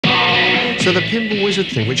So the Pinball Wizard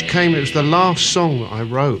thing, which came, it was the last song that I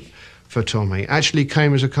wrote for Tommy, actually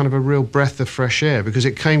came as a kind of a real breath of fresh air, because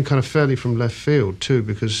it came kind of fairly from left field too,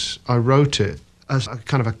 because I wrote it as a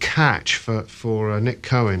kind of a catch for Nick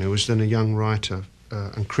Cohen, who was then a young writer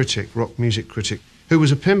and critic, rock music critic, who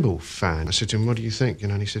was a pinball fan. I said to him, "What do you think?"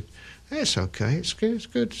 And he said, "It's okay, it's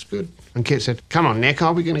good. And Kit said, "Come on, Nick,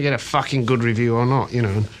 are we going to get a fucking good review or not?"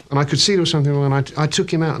 And I could see there was something wrong, and I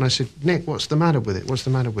took him out and I said, "Nick, what's the matter with it? What's the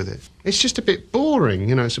matter with it? It's just a bit boring,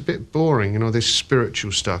 it's a bit boring, this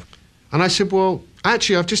spiritual stuff." And I said, "Well,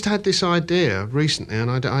 actually, I've just had this idea recently, and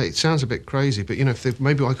it sounds a bit crazy, but, if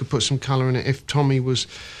maybe I could put some colour in it if Tommy was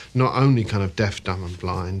not only kind of deaf, dumb and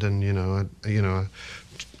blind and,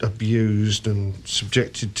 abused and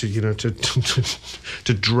subjected to,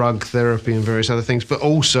 to drug therapy and various other things, but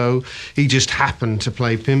also he just happened to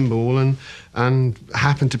play pinball and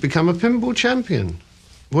happened to become a pinball champion.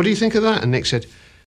 What do you think of that?" And Nick said,